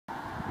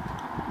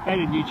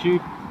Hey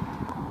YouTube,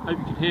 hope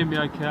you can hear me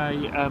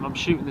okay. I'm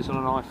shooting this on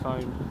an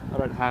iPhone. I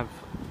don't have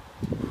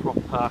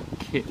proper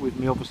kit with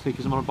me obviously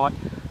because I'm on a bike.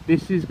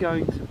 This is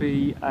going to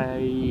be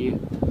a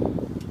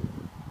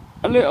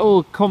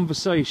little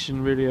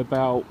conversation really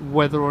about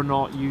whether or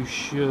not you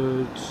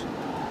should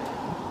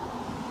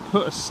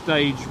put a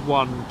stage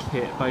 1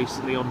 kit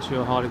basically onto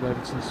your Harley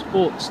Davidson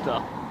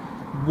Sportster.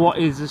 What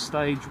is a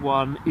stage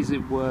 1? Is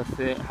it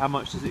worth it? How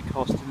much does it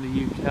cost in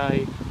the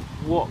UK?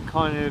 What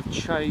kind of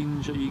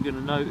change are you going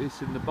to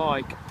notice in the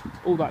bike?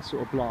 All that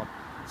sort of blah.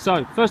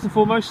 So first and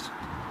foremost,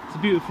 it's a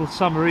beautiful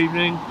summer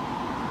evening.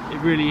 It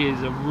really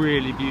is a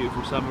really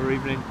beautiful summer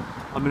evening.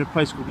 I'm in a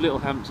place called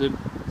Littlehampton,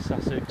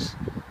 Sussex.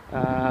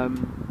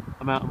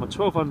 I'm out on my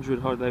 1200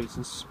 Harley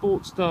Davidson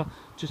Sportster.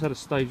 Just had a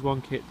stage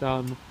 1 kit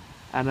done.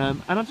 And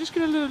I'm just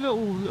going to do a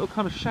little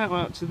kind of shout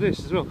out to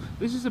this as well.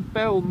 This is a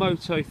Bell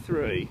Moto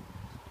 3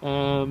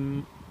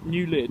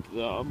 new lid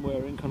that I'm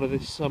wearing kind of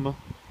this summer.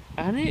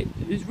 And it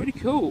is really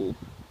cool.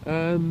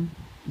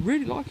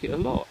 Really like it a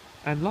lot,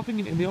 and loving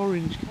it in the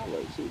orange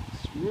colours.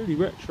 It's really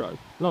retro.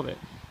 Love it.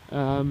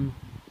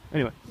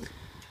 Anyway,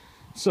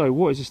 so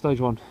what is a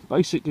stage 1?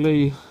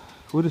 Basically,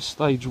 with a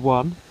stage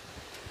 1,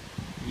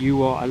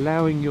 you are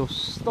allowing your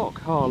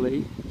stock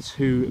Harley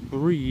to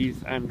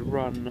breathe and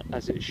run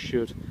as it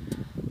should.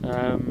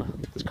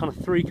 There's kind of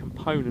 3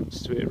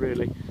 components to it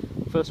really.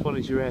 First one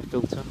is your air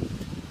filter.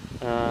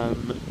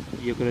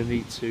 You're going to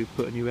need to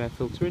put a new air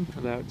filter in,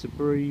 allow it to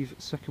breathe.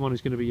 Second one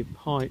is going to be your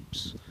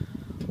pipes.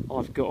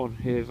 I've got on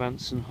here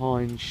Vance &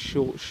 Hines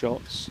short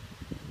shots.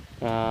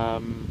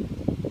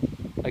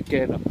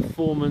 Again, a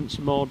performance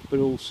mod, but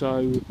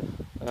also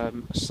a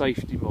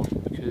safety mod,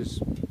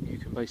 because you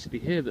can basically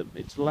hear them.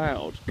 It's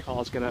loud,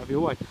 cars get out of your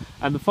way.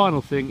 And the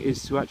final thing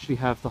is to actually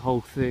have the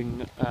whole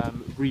thing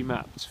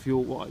remapped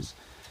fuel-wise.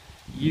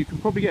 You can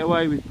probably get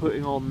away with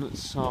putting on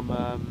some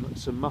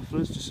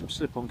mufflers, just some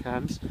slip-on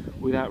cans,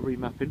 without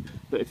remapping.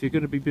 But if you're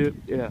going to be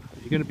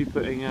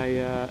putting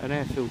an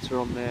air filter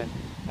on there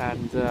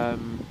and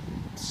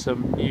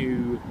some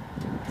new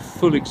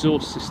full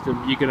exhaust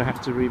system, you're going to have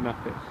to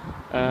remap it.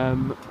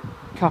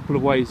 Couple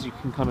of ways you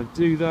can kind of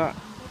do that.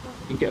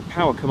 You can get a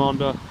power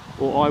commander,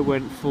 or I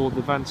went for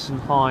the Vance &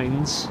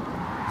 Hines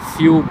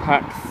Fuel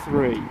Pack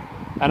 3,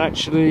 and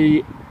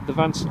actually the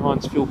Vance &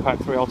 Hines Fuel Pack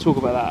 3, I'll talk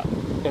about that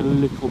a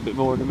little bit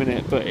more in a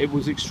minute, but it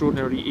was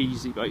extraordinarily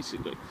easy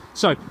basically.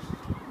 So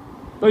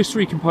those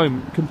 3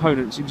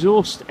 components,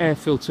 exhaust, air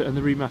filter and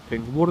the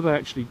remapping, what do they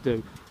actually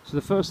do? So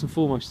the first and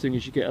foremost thing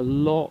is you get a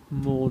lot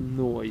more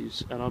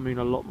noise, and I mean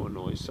a lot more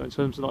noise. So in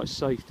terms of like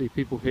safety,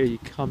 people hear you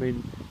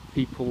coming,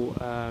 people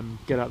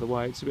get out of the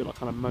way. It's a bit like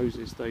kind of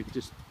Moses, they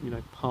just, you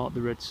know, part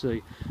the Red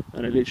Sea,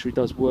 and it literally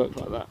does work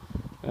like that.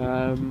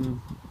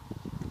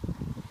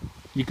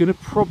 You're going to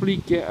probably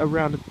get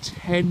around a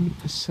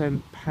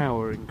 10%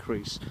 power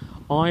increase.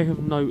 I have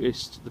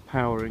noticed the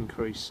power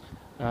increase.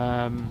 It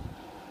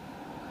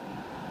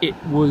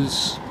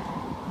was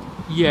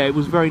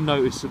very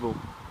noticeable.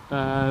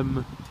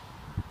 And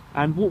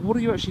what are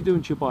you actually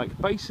doing to your bike?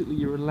 Basically,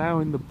 you're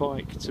allowing the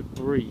bike to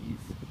breathe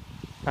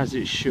as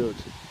it should.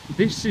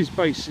 This is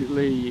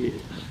basically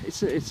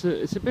it's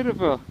a bit of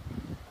a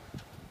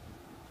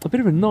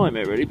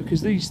nightmare really,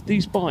 because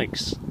these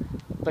bikes,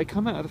 they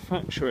come out of the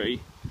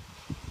factory.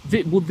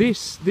 Well,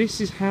 this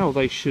is how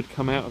they should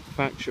come out of the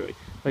factory.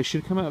 They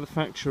should come out of the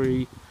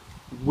factory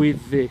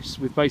with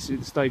basically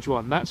the stage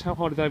 1. That's how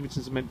Harley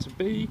Davidsons are meant to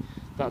be.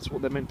 That's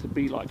what they're meant to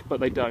be like, but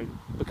they don't,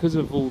 because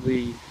of all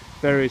the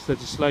various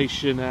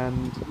legislation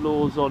and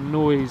laws on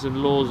noise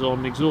and laws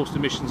on exhaust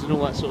emissions and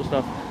all that sort of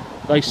stuff.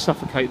 They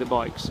suffocate the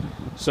bikes.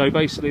 So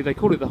basically they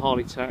call it the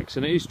Harley tax,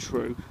 and it is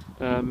true.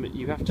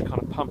 You have to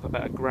kind of pump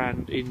about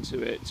 £1,000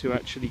 into it to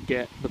actually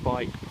get the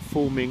bike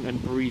performing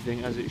and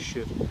breathing as it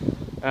should.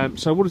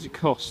 So what does it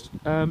cost?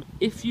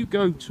 If you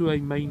go to a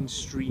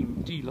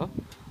mainstream dealer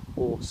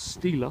or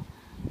stealer,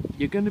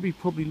 you're going to be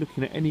probably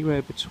looking at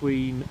anywhere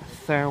between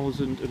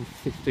 1,000 and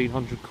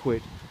 1,500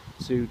 quid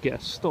to get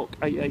a stock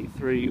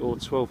 883 or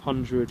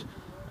 1200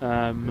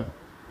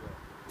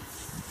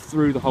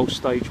 through the whole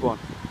stage 1.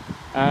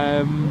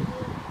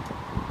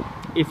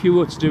 If you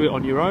were to do it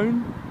on your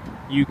own,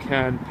 you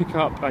can pick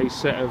up a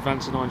set of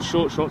Vance & Hines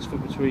short shots for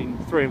between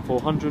 300 and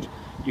 400.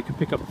 You can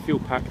pick up the Fuel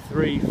Pack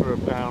 3 for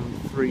around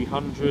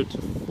 300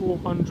 to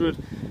 400,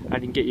 and you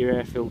can get your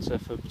air filter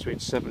for between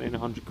 70 and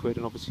 100 quid,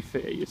 and obviously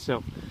fit it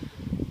yourself.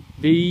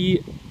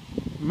 The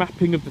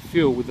mapping of the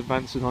fuel with the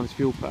Vance & Hines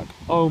Fuel Pack,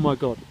 oh my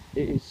god,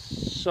 it is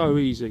so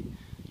easy.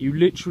 You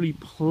literally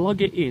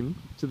plug it in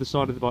to the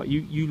side of the bike.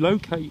 You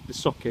locate the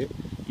socket,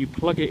 you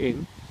plug it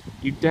in,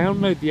 you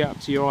download the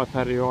app to your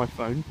iPad or your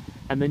iPhone,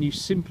 and then you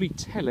simply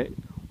tell it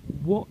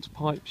what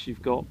pipes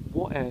you've got,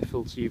 what air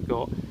filter you've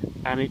got,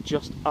 and it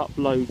just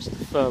uploads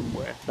the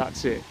firmware.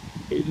 That's it.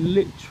 It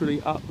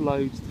literally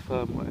uploads the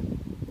firmware.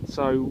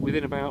 So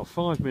within about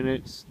 5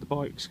 minutes, the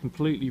bike's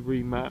completely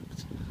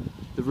remapped.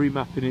 The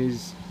remapping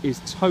is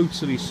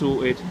totally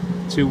sorted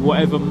to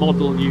whatever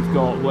model you've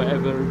got,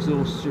 whatever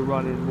exhausts you're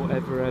running,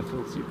 whatever air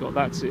filter you've got.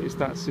 That's it. It's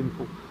that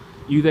simple.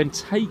 You then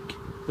take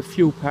the the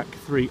Fuel Pack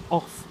 3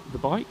 off the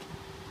bike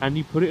and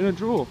you put it in a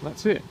drawer.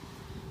 That's it.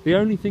 The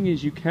only thing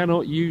is you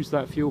cannot use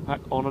that fuel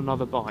pack on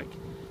another bike.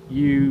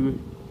 You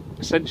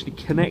essentially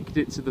connect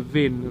it to the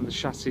VIN and the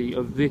chassis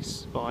of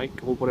this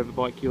bike, or whatever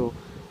bike you're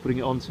putting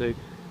it onto,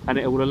 and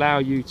it will allow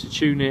you to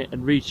tune it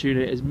and retune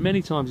it as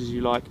many times as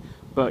you like,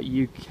 but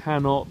you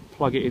cannot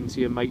plug it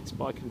into your mate's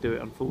bike and do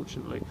it,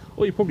 unfortunately.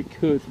 Or you probably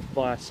could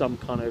via some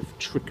kind of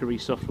trickery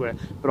software,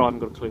 but I haven't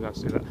got a clue how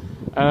to do that.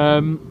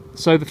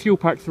 So the Fuel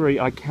Pack 3,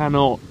 I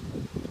cannot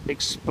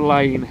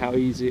explain how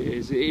easy it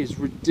is. It is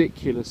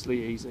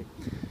ridiculously easy.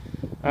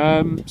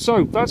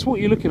 So that's what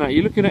you're looking at.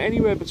 You're looking at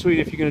anywhere between,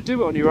 if you're going to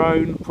do it on your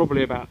own,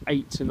 probably about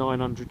 800 to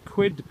 900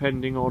 quid,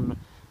 depending on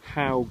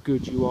how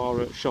good you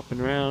are at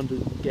shopping around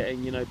and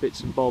getting, you know,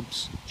 bits and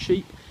bobs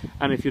cheap.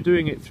 And if you're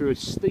doing it through a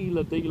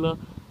Steeler dealer,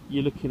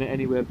 you're looking at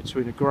anywhere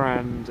between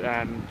 £1,000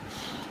 and,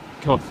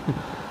 God,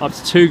 up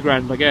to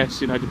 £2,000, I guess,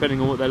 you know, depending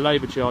on what their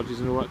labour charges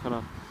and all that kind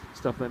of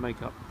stuff they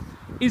make up.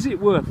 Is it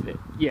worth it?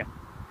 Yeah,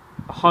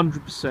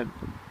 100%.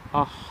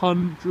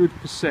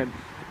 100%.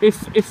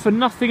 If for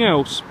nothing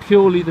else,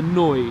 purely the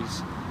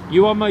noise,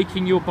 you are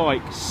making your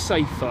bike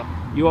safer.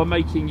 You are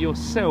making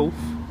yourself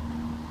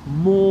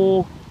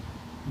more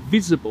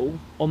visible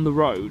on the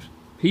road.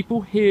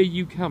 People hear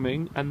you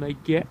coming and they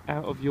get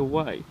out of your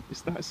way.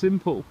 It's that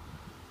simple.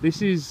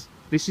 This is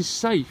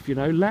safe, you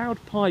know. Loud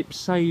pipes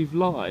save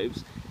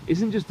lives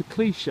isn't just a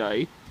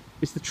cliche,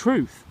 it's the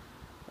truth.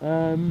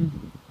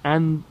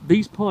 And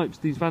these pipes,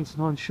 these Van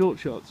Hine short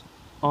shots,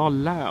 are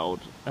loud.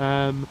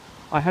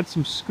 I had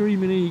some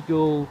Screaming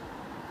Eagle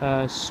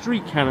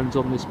street cannons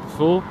on this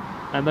before,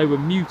 and they were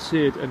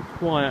muted and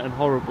quiet and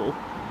horrible.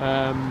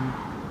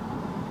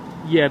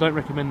 Yeah, I don't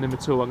recommend them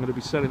at all. I'm going to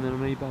be selling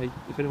them on eBay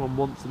if anyone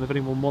wants them. If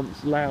anyone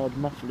wants loud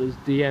mufflers,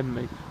 DM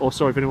me. Or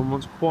sorry, if anyone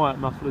wants quiet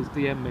mufflers,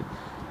 DM me.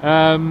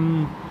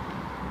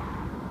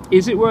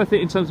 Is it worth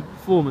it in terms of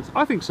performance?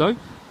 I think so.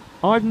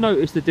 I've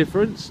noticed the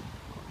difference.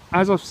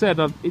 As I've said,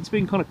 it's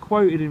been kind of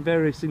quoted in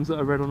various things that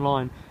I read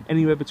online,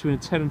 anywhere between a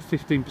 10 and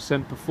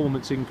 15%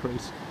 performance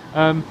increase.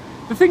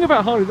 The thing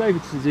about Harley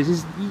Davidsons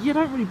is you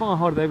don't really buy a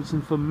Harley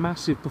Davidson for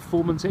massive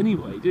performance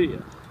anyway, do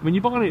you? I mean,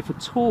 you're buying it for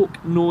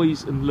torque,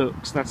 noise and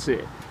looks, that's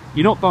it.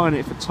 You're not buying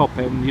it for top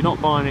end, you're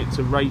not buying it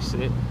to race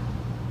it.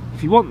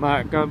 If you want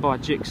that, go and buy a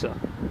Gixxer.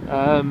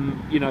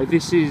 You know,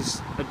 this is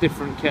a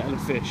different kettle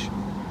of fish.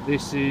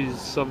 This is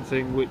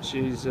something which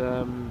is,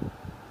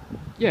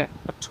 yeah,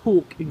 a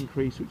torque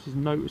increase which is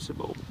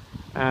noticeable.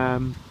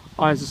 As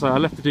I say, I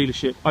left the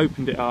dealership,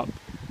 opened it up,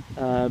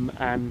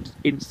 and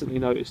instantly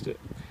noticed it.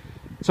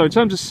 So in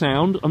terms of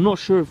sound, I'm not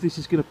sure if this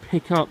is going to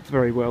pick up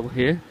very well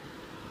here.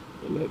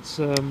 But let's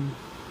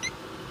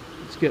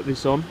get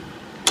this on.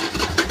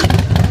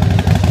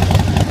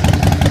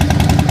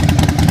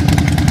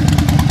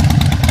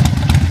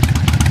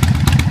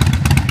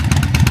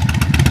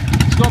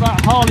 It's got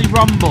that Harley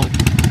rumble.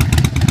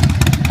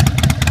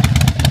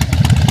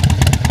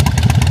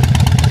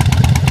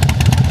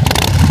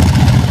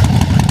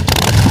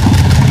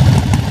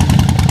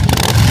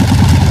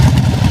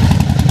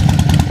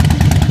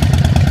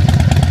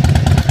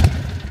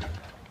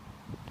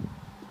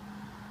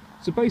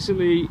 So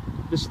basically,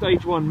 the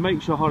stage one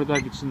makes your Harley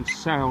Davidson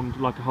sound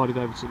like a Harley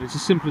Davidson. It's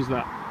as simple as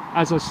that.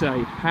 As I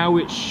say, how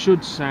it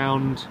should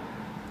sound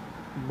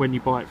when you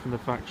buy it from the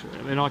factory.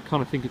 I mean, I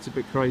kind of think it's a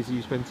bit crazy.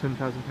 You spend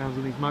 £10,000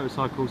 on these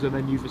motorcycles and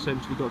then you've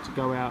essentially got to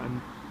go out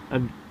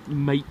and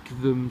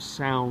make them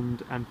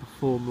sound and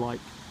perform like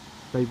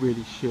they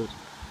really should.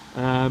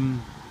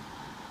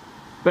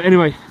 But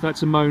anyway,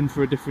 that's a moan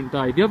for a different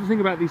day. The other thing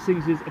about these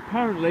things is,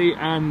 apparently,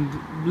 and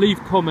leave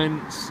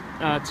comments,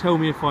 tell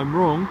me if I'm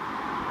wrong,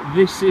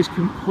 this is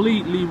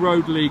completely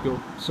road legal.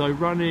 So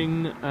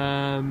running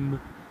Van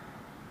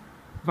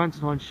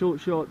Hine short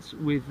shots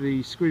with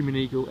the Screaming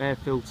Eagle air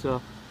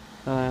filter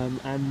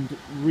and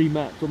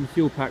remapped on the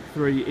Fuel Pack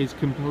 3 is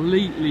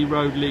completely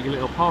road legal.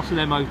 It'll pass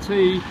an MOT.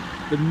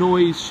 The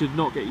noise should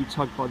not get you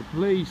tugged by the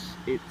police.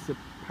 It's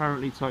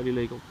apparently totally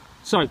legal.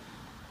 So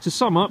to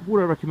sum up,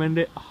 would I recommend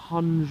it?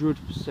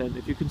 100%.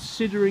 If you're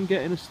considering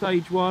getting a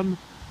stage one,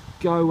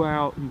 go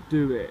out and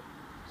do it.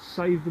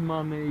 Save the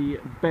money,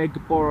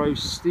 beg, borrow,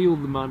 steal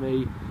the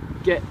money,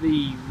 get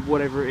the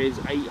whatever it is,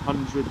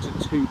 800 to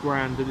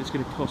 £2,000 that it's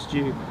going to cost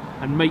you,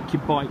 and make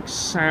your bike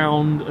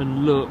sound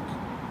and look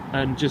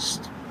and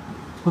just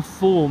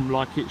perform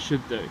like it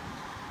should do.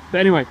 But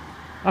anyway,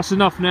 that's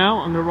enough now.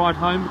 I'm going to ride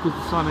home because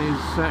the sun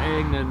is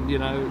setting and, you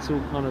know, it's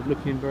all kind of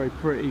looking very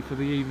pretty for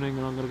the evening,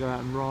 and I'm going to go out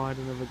and ride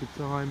and have a good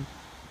time.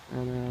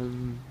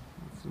 And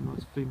some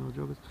nice female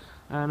joggers.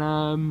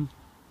 And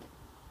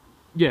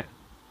yeah,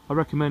 I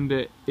recommend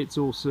it. It's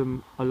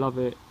awesome. I love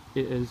it.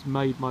 It has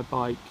made my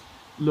bike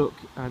look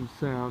and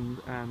sound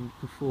and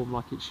perform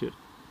like it should.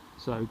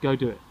 So go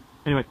do it.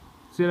 Anyway,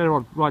 see you later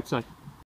on. Ride safe.